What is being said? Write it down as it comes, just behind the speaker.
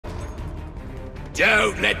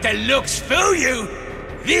Don't let the looks fool you!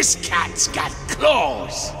 This cat's got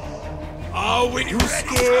claws! Are we ready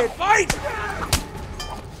to fight?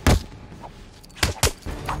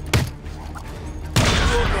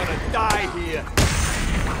 You're gonna die here!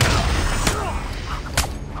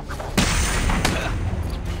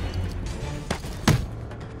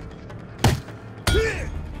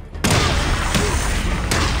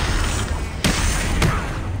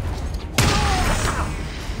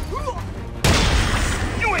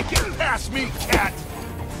 You ain't getting past me, cat!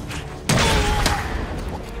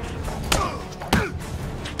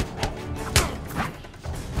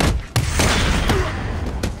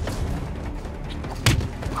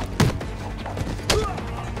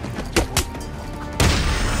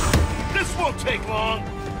 This won't take long!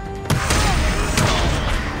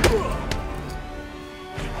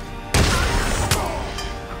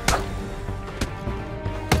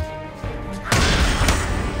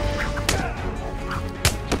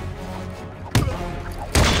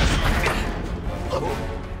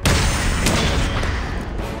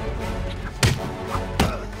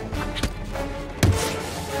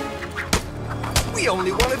 We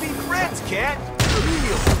only want to be friends, cat!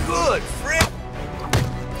 Real good friends!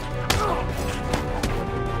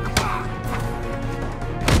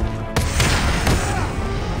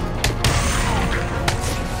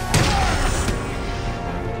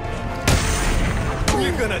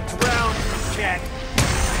 We're gonna drown you, cat!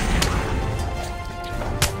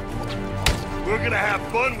 We're gonna have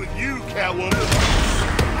fun with you, Catwoman!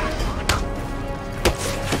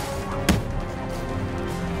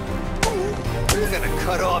 We're gonna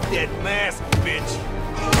cut off that mask, bitch!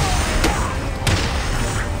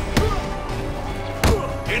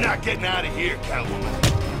 You're not getting out of here, Catwoman!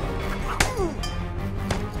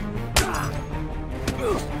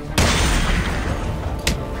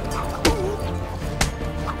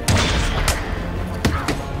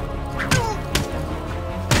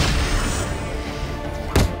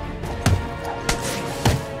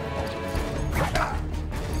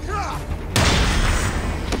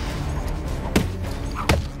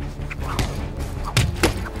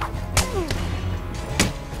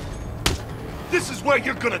 This is where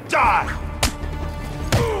you're gonna die!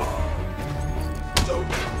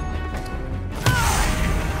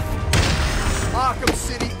 Arkham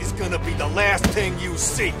City is gonna be the last thing you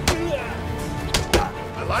see!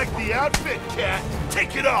 I like the outfit, cat.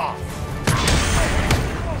 Take it off!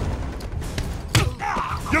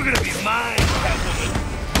 You're gonna be mine, Catwoman!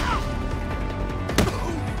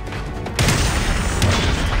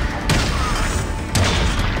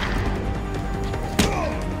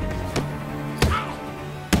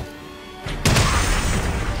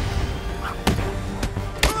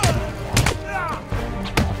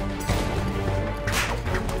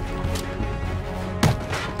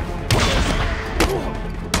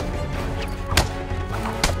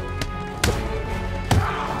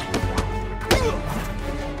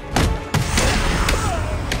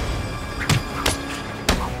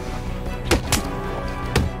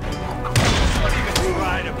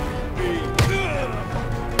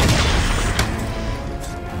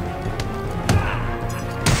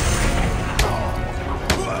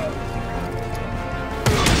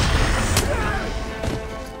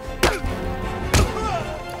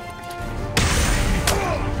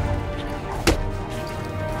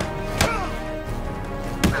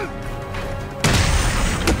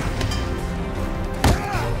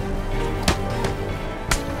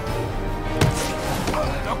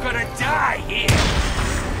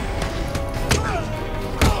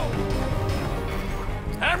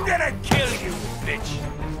 I'm gonna kill you, bitch!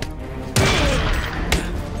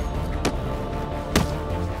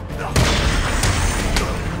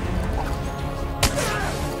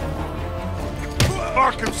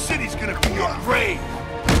 Arkham City's gonna be your grave!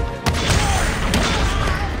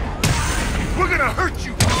 We're gonna hurt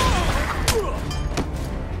you!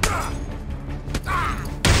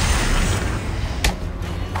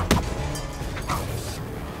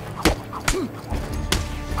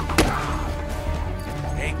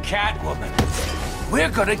 Hey, Catwoman, we're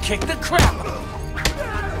gonna kick the crap out of you.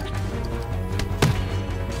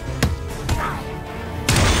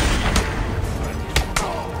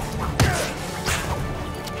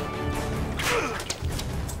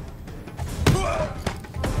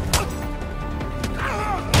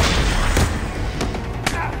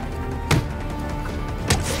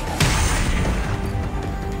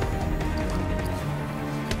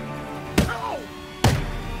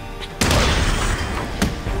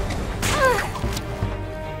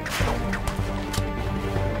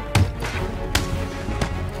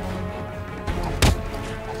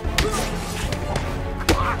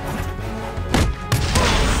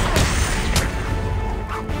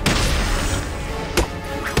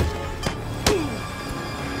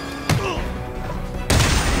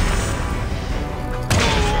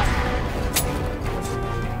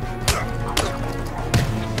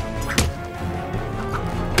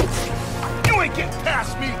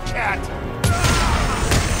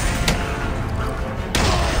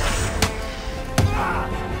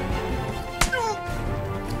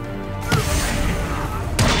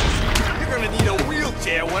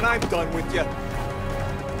 when I'm done with you.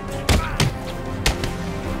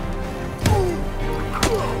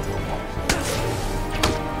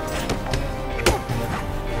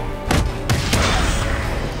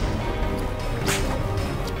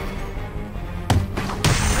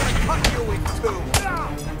 Cut you in two.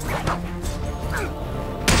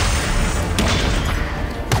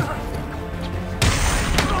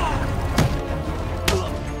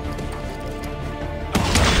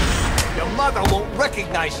 Your mother won't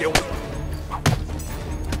recognize you.